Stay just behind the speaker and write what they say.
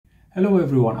Hello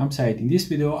everyone, I'm Said. In this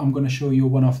video, I'm going to show you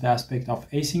one of the aspects of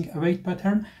async await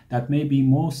pattern that maybe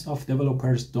most of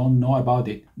developers don't know about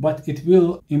it, but it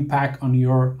will impact on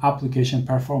your application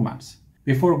performance.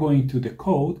 Before going to the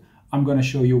code, I'm going to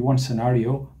show you one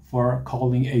scenario for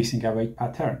calling async await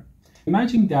pattern.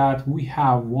 Imagine that we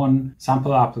have one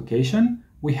sample application.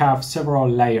 We have several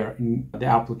layers in the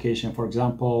application, for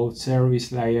example,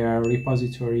 service layer,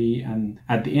 repository, and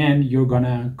at the end, you're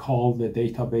gonna call the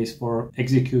database for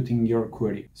executing your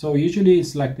query. So usually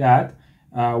it's like that.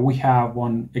 We have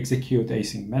one execute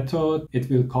async method. It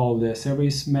will call the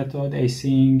service method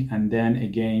async, and then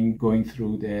again going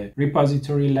through the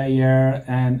repository layer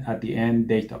and at the end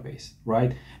database,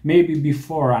 right? Maybe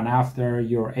before and after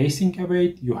your async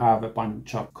await, you have a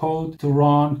bunch of code to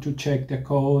run to check the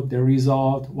code, the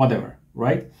result, whatever,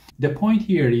 right? The point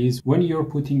here is when you're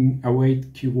putting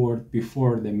await keyword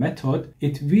before the method,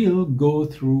 it will go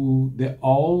through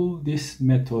all this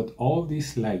method, all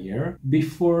this layer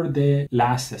before the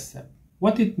last step.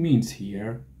 What it means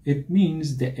here, it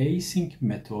means the async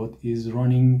method is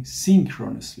running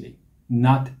synchronously,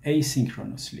 not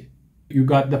asynchronously. You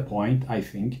got the point, I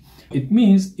think. It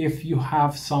means if you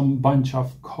have some bunch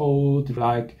of code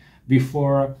like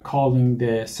before calling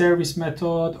the service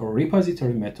method or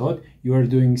repository method, you are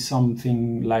doing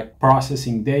something like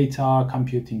processing data,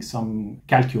 computing some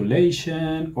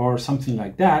calculation or something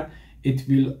like that, it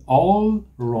will all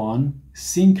run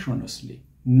synchronously,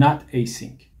 not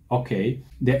async. Okay,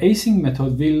 the async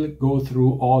method will go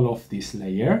through all of this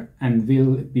layer and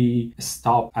will be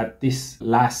stopped at this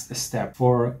last step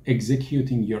for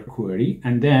executing your query,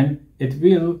 and then it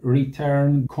will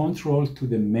return control to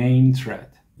the main thread.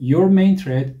 Your main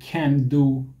thread can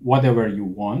do whatever you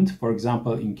want. For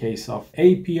example, in case of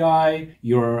API,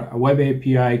 your web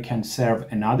API can serve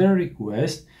another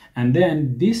request, and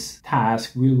then this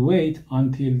task will wait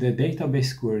until the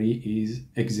database query is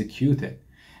executed.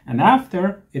 And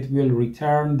after, it will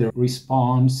return the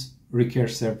response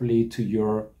recursively to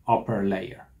your upper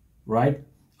layer, right?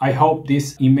 I hope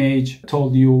this image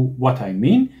told you what I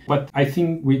mean, but I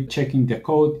think with checking the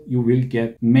code, you will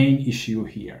get main issue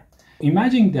here.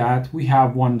 Imagine that we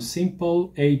have one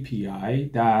simple API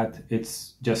that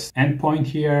it's just endpoint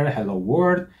here, hello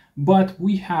world, but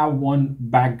we have one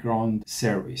background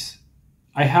service.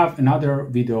 I have another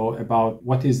video about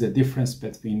what is the difference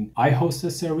between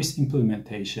iHosted service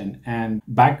implementation and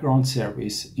background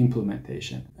service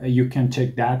implementation. You can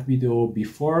check that video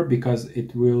before because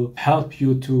it will help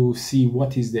you to see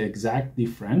what is the exact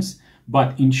difference.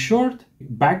 But in short,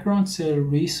 background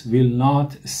service will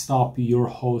not stop your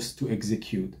host to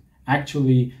execute.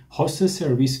 Actually, hosted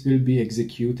service will be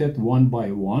executed one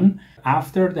by one.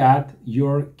 After that,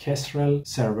 your Kestrel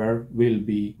server will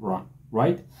be run,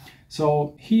 right?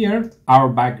 So here, our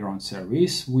background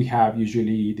service, we have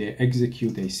usually the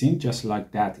execute async, just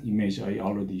like that image I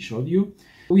already showed you.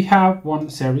 We have one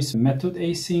service method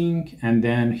async, and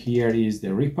then here is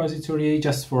the repository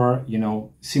just for,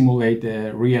 simulate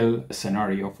the real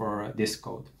scenario for this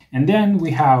code. And then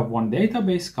we have one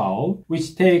database call,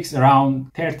 which takes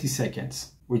around 30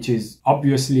 seconds, which is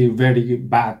obviously a very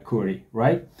bad query,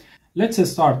 right? Let's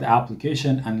start the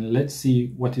application and let's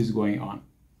see what is going on.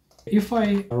 If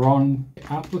I run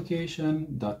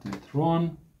application.net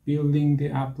run, building the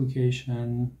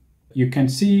application, you can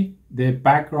see the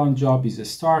background job is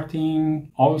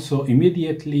starting. Also,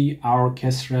 immediately our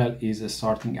Kestrel is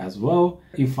starting as well.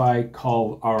 If I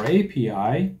call our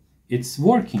API, it's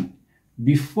working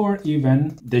before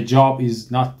even the job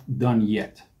is not done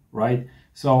yet, right?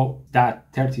 So that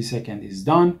 30 seconds is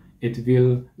done. It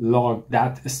will log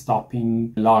that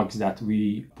stopping logs that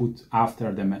we put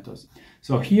after the methods.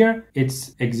 So here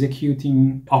it's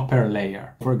executing upper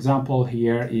layer. For example,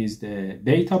 here is the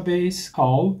database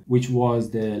call, which was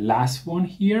the last one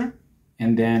here.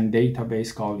 And then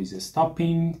database call is a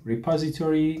stopping,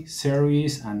 repository,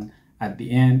 service, and at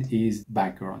the end is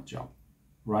background job,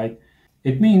 right?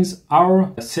 It means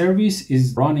our service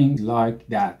is running like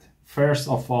that. First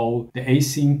of all, the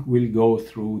async will go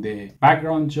through the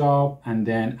background job, and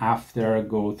then after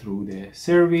go through the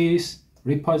service,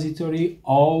 repository,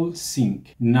 all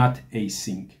sync, not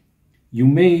async. You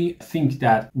may think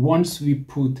that once we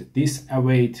put this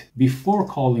await before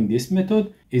calling this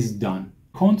method is done,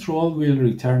 control will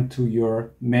return to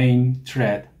your main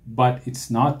thread, but it's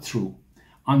not true.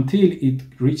 Until it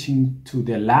reaching to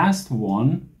the last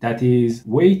one that is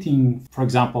waiting, for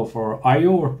example, for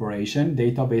IO operation,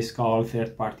 database call,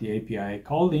 third-party API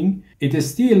calling, it is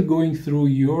still going through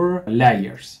your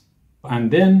layers. And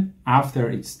then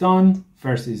after it's done,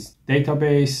 first is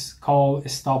database call,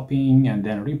 stopping, and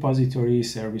then repository,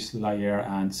 service layer,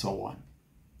 and so on.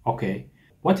 Okay.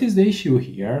 What is the issue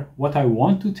here? What I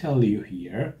want to tell you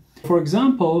here, for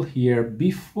example, here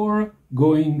before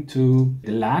going to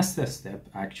the last step,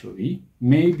 actually,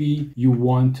 maybe you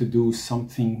want to do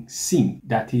something sync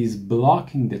that is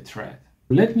blocking the thread.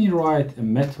 Let me write a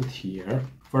method here.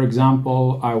 For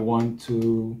example, I want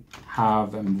to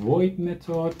have a void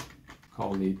method,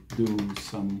 call it do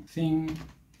something.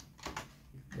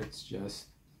 Let's just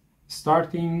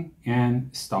starting and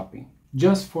stopping.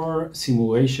 Just for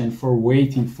simulation, for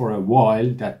waiting for a while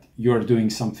that you're doing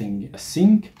something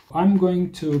async, I'm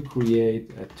going to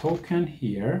create a token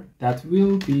here that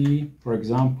will be, for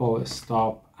example, a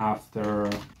stop after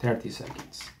 30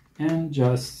 seconds. And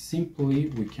just simply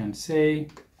we can say,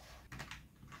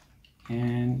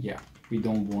 and yeah, we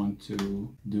don't want to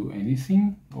do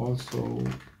anything. Also,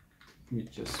 we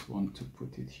just want to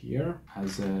put it here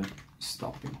as a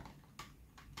stopping.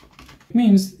 It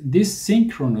means this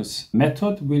synchronous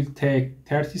method will take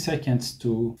 30 seconds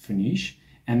to finish,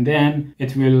 and then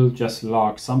it will just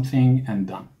log something and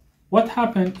done. What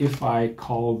happens if I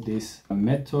call this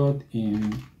method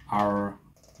in our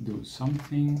do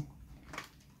something,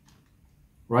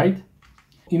 right?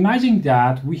 Imagine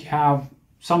that we have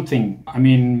something, I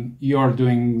mean, you're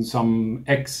doing some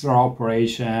extra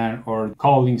operation or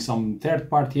calling some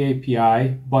third-party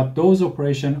API, but those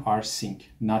operations are sync,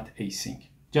 not async.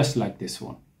 Just like this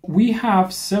one. We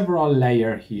have several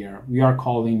layers here. We are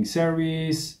calling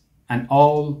service and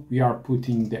all we are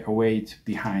putting the await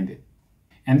behind it.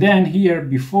 And then here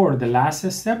before the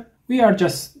last step, we are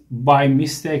just by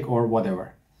mistake or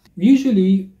whatever.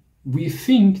 Usually we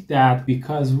think that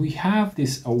because we have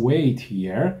this await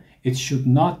here, it should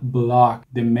not block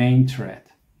the main thread.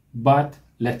 But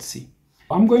let's see.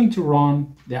 I'm going to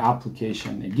run the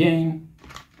application again.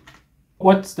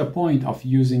 What's the point of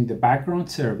using the background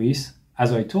service?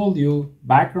 As I told you,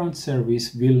 background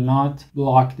service will not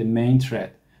block the main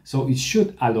thread. So it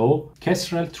should allow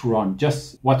Kestrel to run,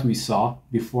 just what we saw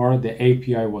before the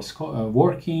API was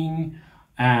working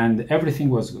and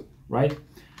everything was good, right?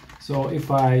 So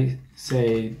if I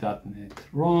say .NET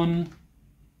run,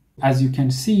 as you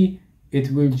can see, it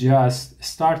will just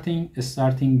starting,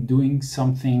 doing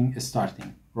something,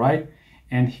 starting, right?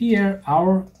 And here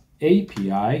our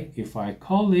API, if I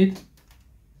call it,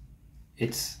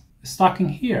 it's stuck in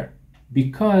here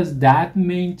because that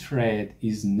main thread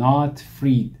is not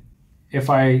freed.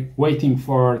 If I waiting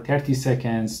for 30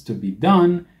 seconds to be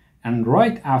done and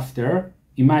right after,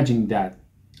 imagine that.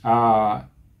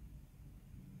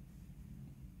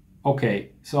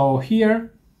 Okay, so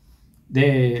here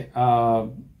the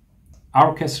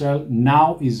our Kestrel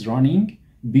now is running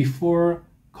before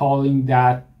calling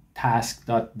that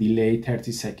task.delay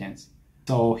 30 seconds.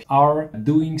 So our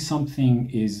doing something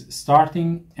is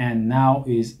starting and now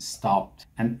is stopped.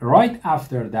 And right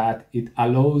after that, it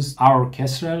allows our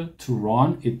Kestrel to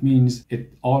run. It means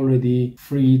it already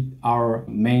freed our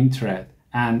main thread.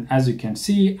 And as you can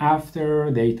see,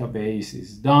 after database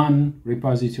is done,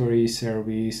 repository,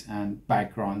 service, and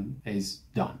background is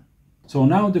done. So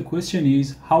now the question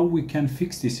is how we can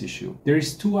fix this issue. There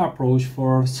is two approaches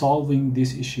for solving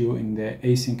this issue in the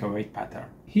async await pattern.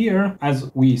 Here, as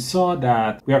we saw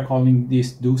that we are calling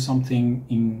this do something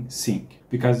in sync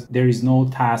because there is no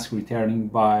task returning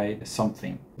by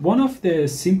something. One of the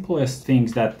simplest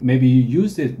things that maybe you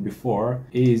used it before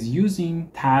is using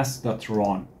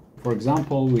task.run. For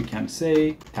example, we can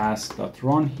say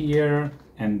task.run here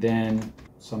and then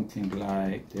something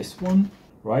like this one.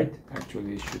 Right?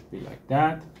 Actually, it should be like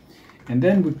that. And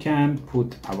then we can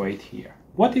put await here.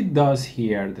 What it does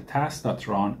here, the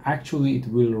task.run, actually it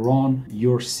will run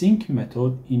your sync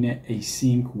method in an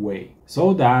async way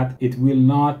so that it will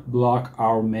not block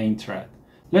our main thread.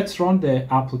 Let's run the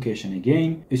application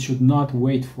again. It should not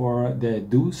wait for the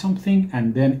do something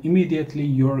and then immediately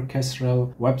your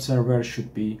Kestrel web server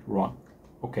should be run.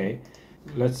 Okay,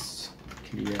 let's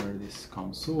clear this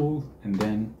console and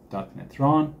then .NET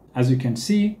run. As you can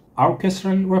see, our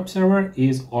Kestrel web server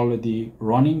is already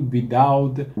running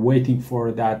without waiting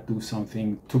for that do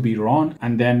something to be run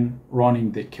and then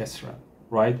running the Kestrel,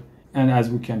 right? And as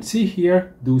we can see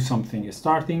here, do something is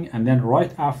starting and then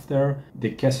right after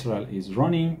the Kestrel is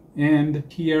running and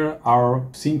here our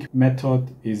sync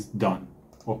method is done.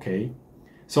 Okay.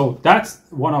 So that's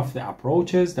one of the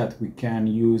approaches that we can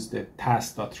use the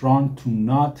task.run to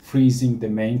not freezing the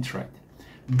main thread.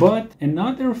 But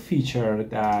another feature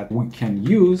that we can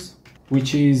use,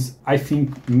 which is, I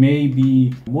think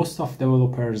maybe most of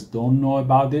developers don't know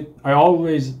about it. I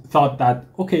always thought that,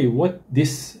 okay, what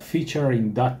this feature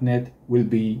in .NET will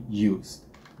be used.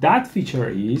 That feature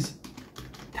is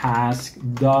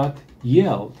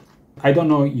task.yield. I don't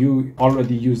know, you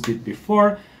already used it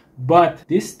before, But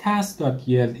this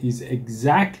task.yield is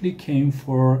exactly came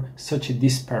for such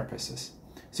these purposes.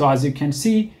 So as you can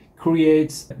see,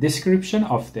 creates a description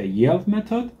of the yield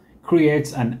method,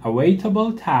 creates an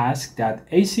awaitable task that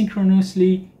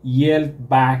asynchronously yield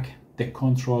back the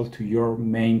control to your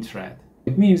main thread.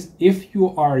 It means if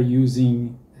you are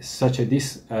using such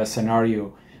this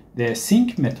scenario, the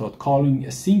sync method, calling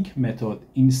a sync method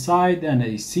inside an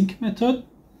async method,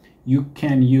 you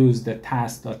can use the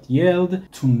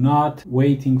task.yield to not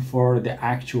waiting for the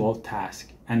actual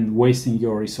task and wasting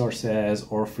your resources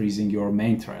or freezing your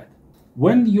main thread.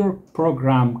 When your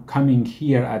program coming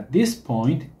here at this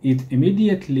point, it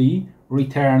immediately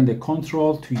return the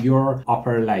control to your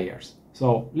upper layers.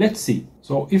 So let's see.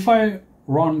 So if I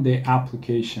run the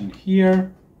application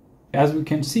here, as we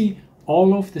can see,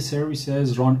 all of the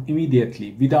services run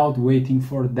immediately without waiting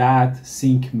for that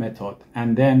sync method.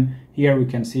 And then here we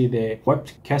can see the web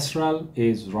Kestrel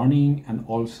is running, and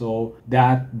also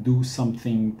that do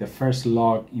something, the first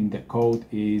log in the code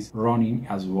is running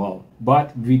as well,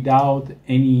 but without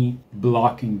any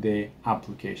blocking the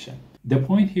application. The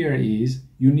point here is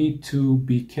you need to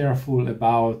be careful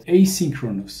about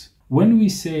asynchronous. When we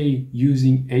say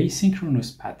using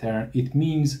asynchronous pattern, it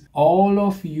means all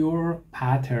of your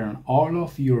pattern, all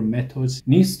of your methods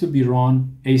needs to be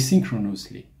run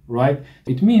asynchronously, right?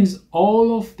 It means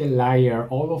all of the layer,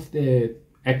 all of the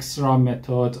extra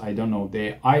methods, I don't know,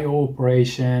 the IO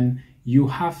operation, you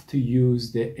have to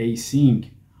use the async.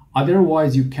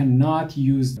 Otherwise, you cannot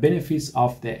use benefits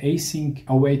of the async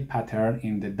await pattern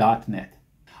in the .NET.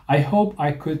 I hope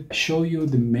I could show you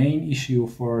the main issue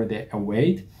for the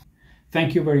await.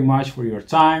 Thank you very much for your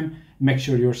time. Make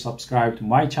sure you're subscribed to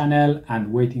my channel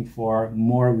and waiting for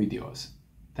more videos.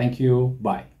 Thank you.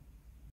 Bye.